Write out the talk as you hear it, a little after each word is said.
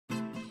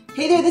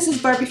Hey there, this is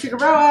Barbie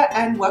Figueroa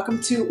and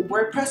welcome to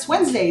Wordpress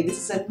Wednesday.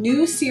 This is a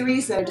new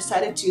series that I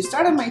decided to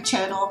start on my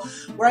channel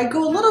where I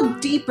go a little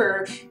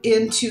deeper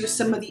into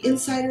some of the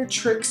insider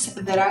tricks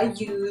that I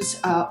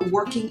use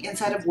working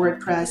inside of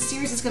WordPress. This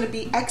series is going to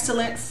be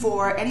excellent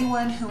for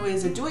anyone who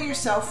is a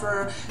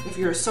do-it-yourselfer, if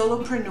you're a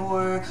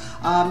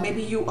solopreneur,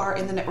 maybe you are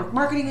in the network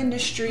marketing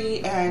industry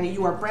and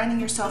you are branding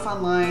yourself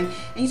online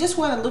and you just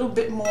want a little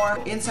bit more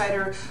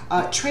insider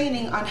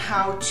training on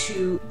how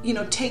to,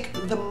 take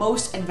the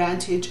most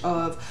advantage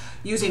of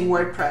using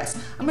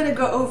WordPress. I'm going to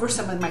go over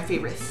some of my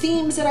favorite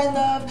themes that I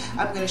love.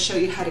 I'm going to show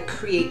you how to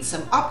create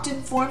some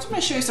opt-in forms. I'm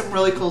going to show you some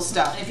really cool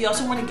stuff. If you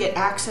also want to get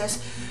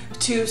access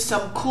to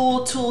some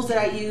cool tools that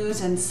I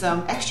use and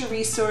some extra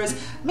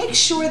resources, make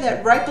sure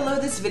that right below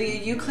this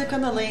video you click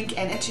on the link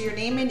and enter your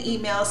name and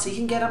email so you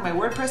can get on my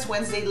WordPress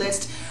Wednesday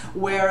list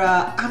where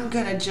I'm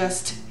gonna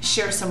just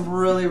share some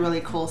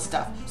really cool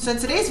stuff. So in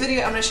today's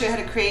video I'm going to show you how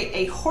to create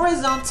a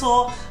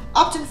horizontal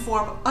opt-in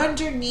form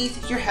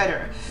underneath your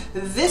header.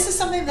 This is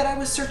something that I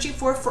was searching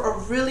for a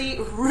really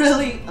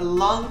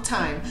long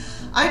time.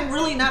 I'm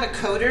really not a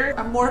coder.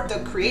 I'm more of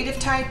the creative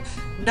type,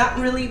 not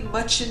really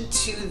much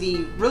into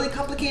the really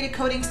complicated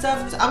coding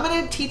stuff. So I'm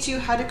going to teach you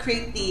how to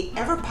create the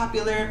ever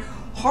popular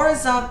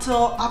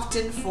horizontal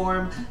opt-in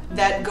form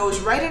that goes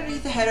right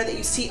underneath the header that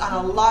you see on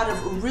a lot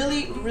of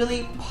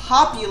really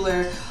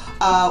popular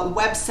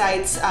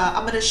websites.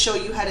 I'm going to show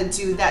you how to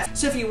do that.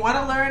 So if you want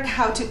to learn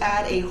how to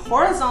add a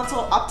horizontal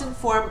opt-in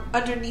form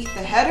underneath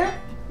the header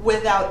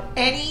without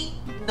any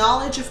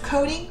knowledge of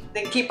coding,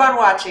 then keep on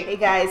watching. Hey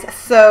guys,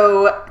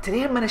 so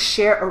today I'm going to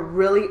share a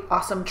really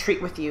awesome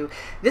treat with you.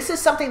 This is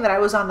something that I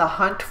was on the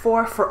hunt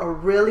for a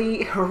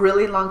really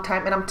long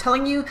time, and I'm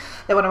telling you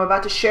that what I'm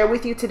about to share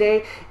with you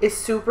today is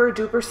super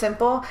duper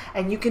simple,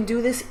 and you can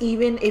do this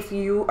even if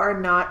you are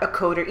not a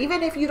coder.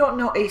 Even if you don't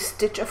know a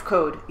stitch of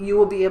code, you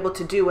will be able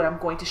to do what I'm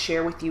going to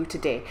share with you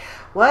today.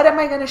 What am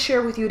I going to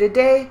share with you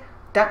today?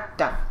 Dun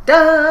dun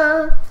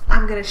dun!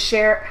 I'm going to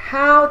share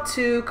how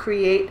to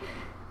create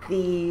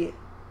the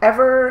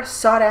ever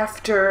sought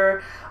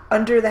after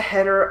under the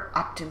header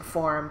opt-in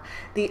form,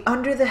 the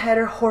under the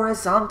header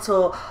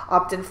horizontal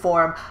opt-in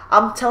form.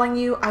 I'm telling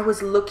you, I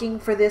was looking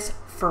for this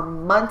for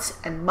months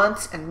and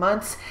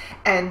months,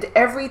 and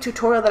every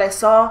tutorial that I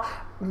saw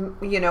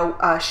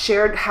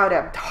shared how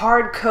to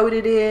hard code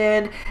it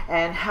in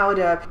and how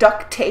to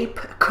duct tape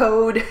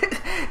code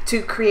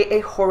to create a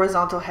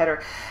horizontal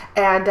header.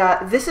 And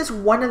this is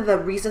one of the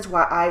reasons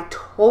why I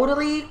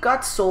totally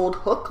got sold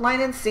hook, line,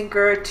 and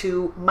sinker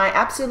to my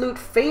absolute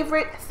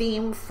favorite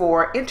theme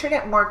for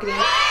internet marketing,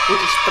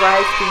 which is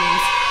Thrive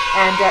Themes.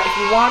 And if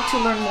you want to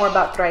learn more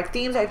about Thrive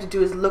Themes, all you have to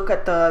do is look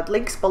at the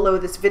links below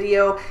this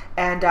video,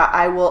 and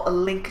I will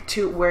link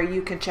to where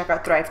you can check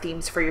out Thrive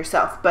Themes for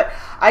yourself. But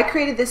I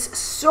created this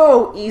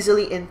so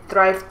easily in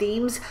Thrive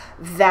Themes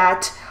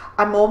that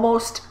I'm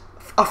almost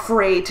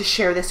afraid to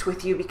share this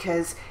with you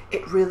because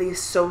it really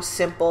is so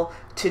simple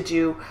to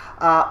do,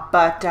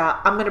 but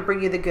I'm going to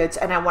bring you the goods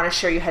and I want to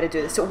show you how to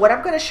do this. So what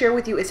I'm going to share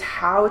with you is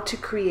how to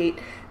create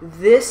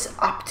this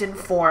opt-in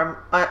form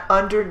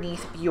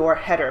underneath your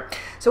header.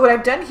 So what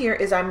I've done here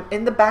is I'm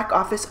in the back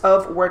office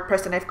of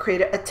WordPress and I've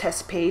created a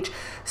test page.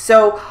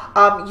 So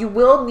you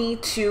will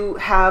need to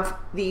have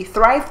the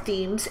Thrive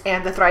Themes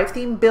and the Thrive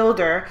Theme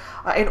Builder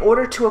in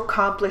order to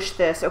accomplish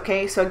this.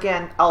 Okay, so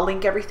again, I'll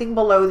link everything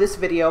below this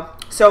video.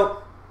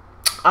 So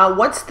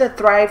once the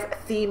Thrive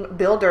Theme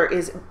Builder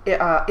is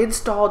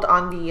installed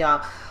on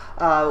the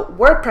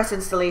WordPress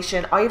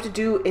installation, all you have to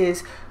do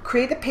is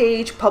create the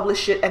page,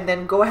 publish it, and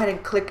then go ahead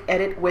and click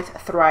Edit with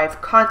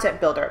Thrive Content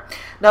Builder.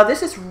 Now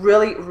this is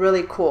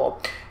really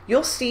cool.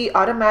 You'll see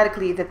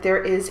automatically that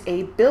there is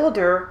a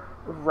builder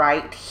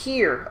right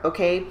here.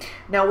 Okay,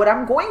 now what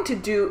I'm going to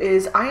do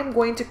is I am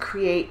going to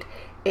create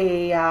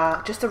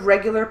a just a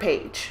regular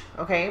page.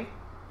 Okay,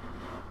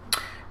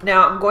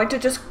 now I'm going to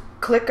just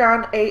click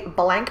on a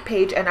blank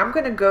page, and I'm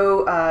going to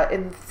go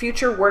in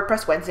future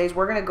WordPress Wednesdays,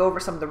 we're going to go over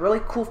some of the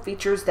really cool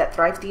features that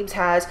Thrive Themes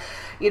has.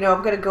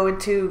 I'm going to go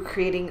into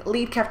creating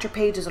lead capture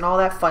pages and all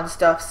that fun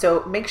stuff.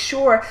 So make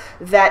sure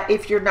that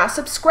if you're not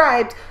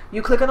subscribed,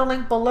 you click on the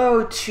link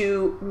below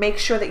to make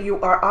sure that you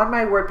are on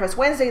my WordPress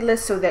Wednesday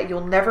list so that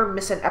you'll never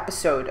miss an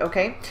episode.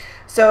 Okay,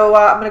 so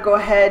I'm going to go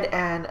ahead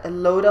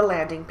and load a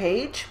landing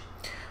page.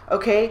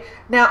 Okay,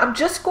 now I'm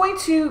just going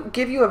to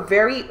give you a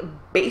very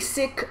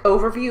basic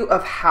overview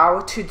of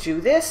how to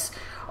do this.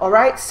 All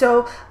right,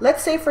 so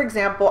let's say, for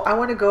example, I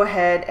want to go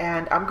ahead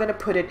and I'm going to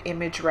put an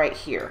image right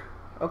here.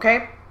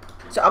 Okay,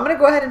 so I'm going to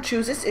go ahead and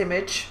choose this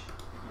image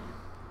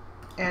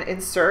and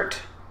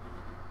insert.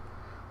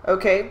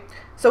 Okay,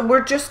 so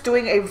we're just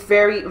doing a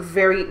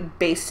very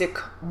basic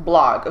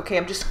blog. Okay,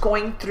 I'm just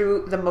going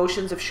through the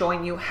motions of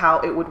showing you how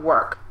it would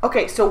work.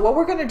 Okay, so what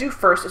we're going to do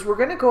first is we're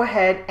going to go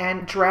ahead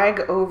and drag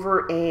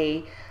over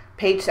a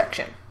page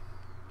section.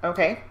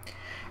 Okay,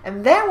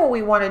 and then what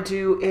we want to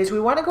do is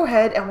we want to go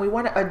ahead and we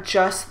want to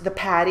adjust the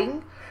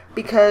padding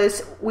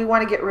because we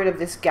want to get rid of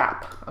this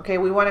gap. Okay,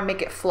 we want to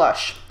make it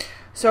flush.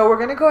 So we're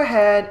going to go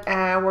ahead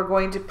and we're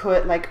going to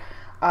put like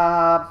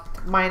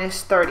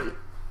minus 30.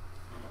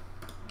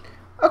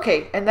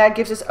 Okay, and that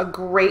gives us a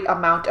great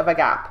amount of a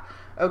gap.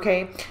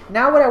 Okay,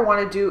 now what I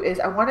want to do is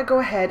I want to go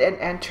ahead and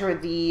enter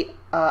the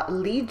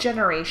lead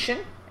generation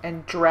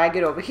and drag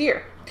it over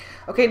here.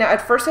 Okay, now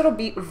at first it'll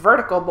be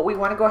vertical, but we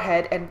want to go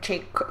ahead and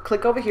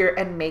click over here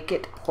and make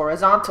it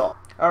horizontal.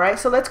 All right,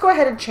 so let's go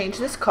ahead and change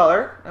this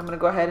color. I'm going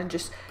to go ahead and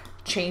just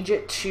change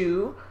it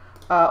to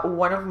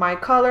one of my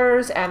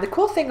colors. And the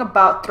cool thing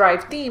about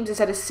Thrive Themes is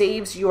that it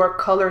saves your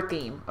color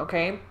theme.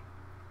 Okay,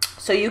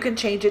 so you can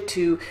change it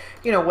to,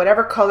 you know,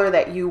 whatever color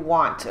that you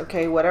want.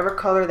 Okay, whatever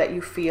color that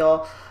you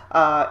feel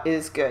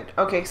is good.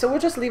 Okay, so we'll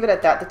just leave it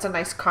at that. That's a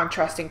nice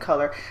contrasting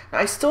color. Now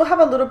I still have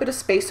a little bit of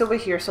space over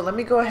here, so let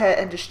me go ahead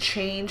and just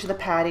change the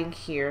padding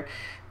here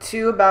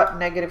to about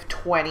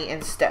 -20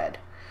 instead.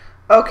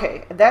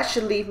 Okay, that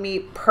should leave me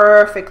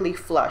perfectly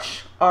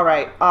flush. All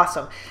right,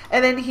 awesome.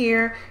 And then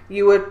here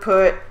you would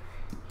put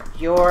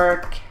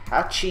your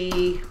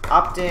catchy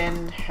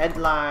Optin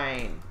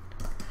headline.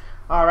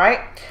 All right,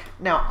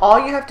 now all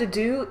you have to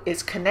do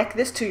is connect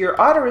this to your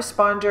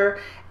autoresponder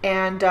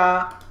and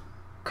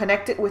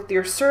connect it with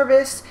your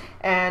service,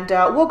 and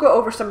we'll go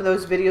over some of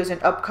those videos in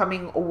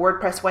upcoming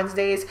WordPress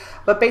Wednesdays.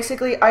 But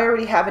basically I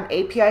already have an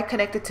API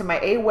connected to my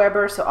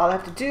Aweber, so all I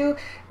have to do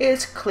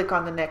is click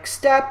on the next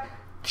step,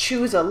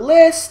 choose a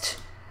list,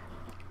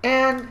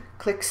 and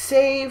click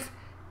save.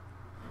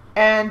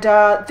 And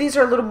these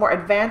are a little more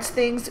advanced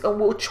things,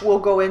 which we'll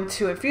go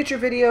into in future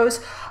videos,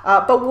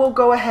 but we'll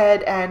go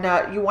ahead and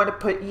you want to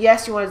put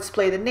yes, you want to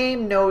display the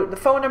name, no, the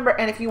phone number,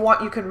 and if you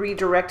want you can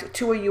redirect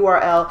to a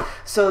URL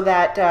so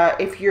that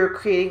if you're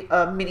creating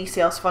a mini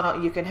sales funnel,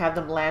 you can have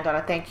them land on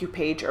a thank you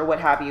page or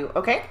what have you.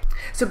 Okay,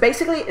 so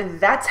basically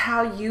that's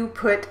how you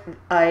put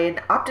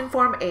an opt-in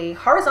form, a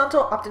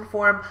horizontal opt-in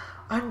form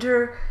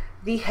under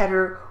the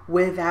header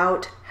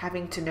without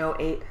having to know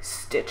a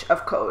stitch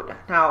of code.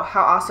 Now,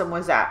 how awesome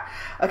was that?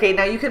 Okay,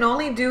 now you can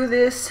only do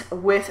this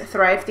with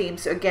Thrive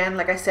Themes. So again,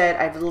 like I said,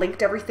 I've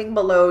linked everything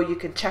below. You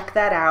can check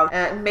that out.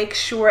 Make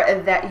sure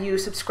that you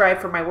subscribe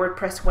for my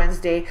WordPress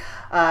Wednesday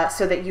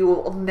so that you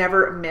will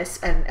never miss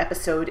an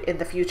episode in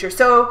the future.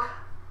 So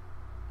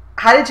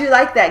how did you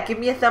like that? Give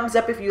me a thumbs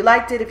up if you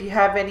liked it. If you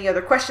have any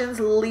other questions,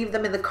 leave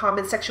them in the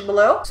comment section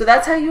below. So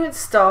that's how you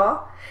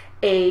install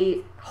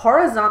a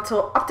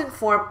horizontal opt-in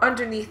form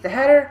underneath the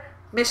header.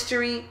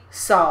 Mystery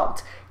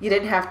solved. You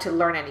didn't have to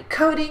learn any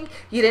coding.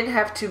 You didn't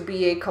have to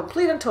be a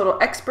complete and total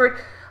expert.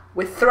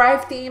 With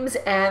Thrive Themes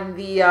and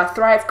the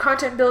Thrive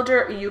Content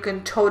Builder, you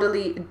can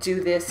totally do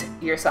this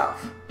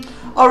yourself.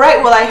 All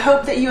right, well, I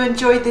hope that you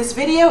enjoyed this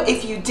video.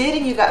 If you did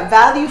and you got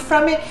value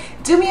from it,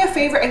 do me a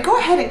favor and go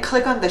ahead and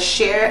click on the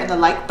share and the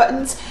like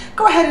buttons.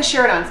 Go ahead and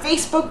share it on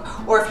Facebook,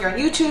 or if you're on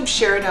YouTube,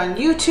 share it on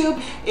YouTube.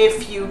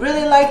 If you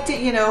really liked it,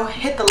 you know,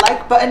 hit the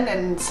like button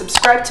and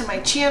subscribe to my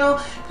channel.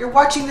 If you're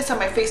watching this on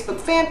my Facebook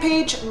fan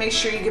page, make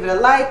sure you give it a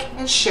like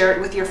and share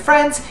it with your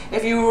friends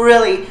if you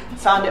really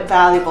found it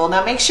valuable.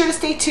 Now make sure to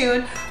stay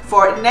tuned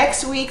for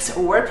next week's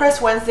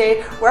WordPress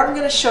Wednesday, where I'm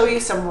going to show you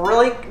some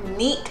really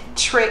neat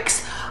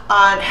tricks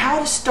on how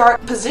to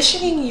start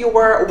positioning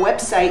your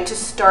website to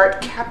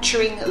start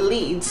capturing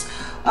leads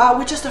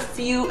with just a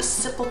few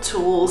simple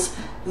tools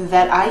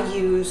that I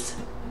use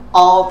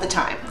all the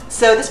time.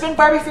 So this has been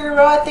Barbie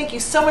Figueroa. Thank you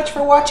so much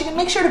for watching, and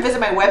make sure to visit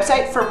my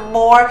website for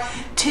more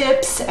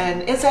tips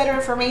and insider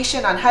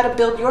information on how to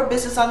build your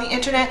business on the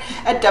internet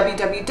at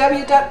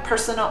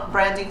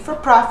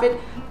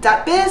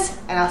www.personalbrandingforprofit.biz,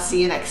 and I'll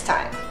see you next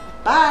time.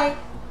 Bye.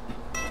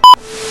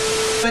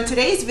 In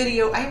today's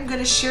video, I'm going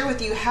to share with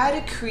you how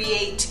to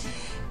create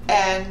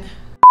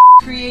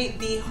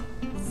the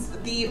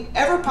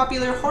ever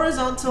popular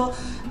horizontal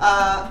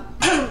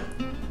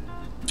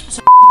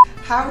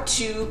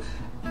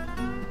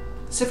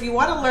so if you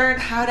want to learn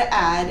how to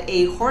add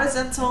a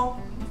horizontal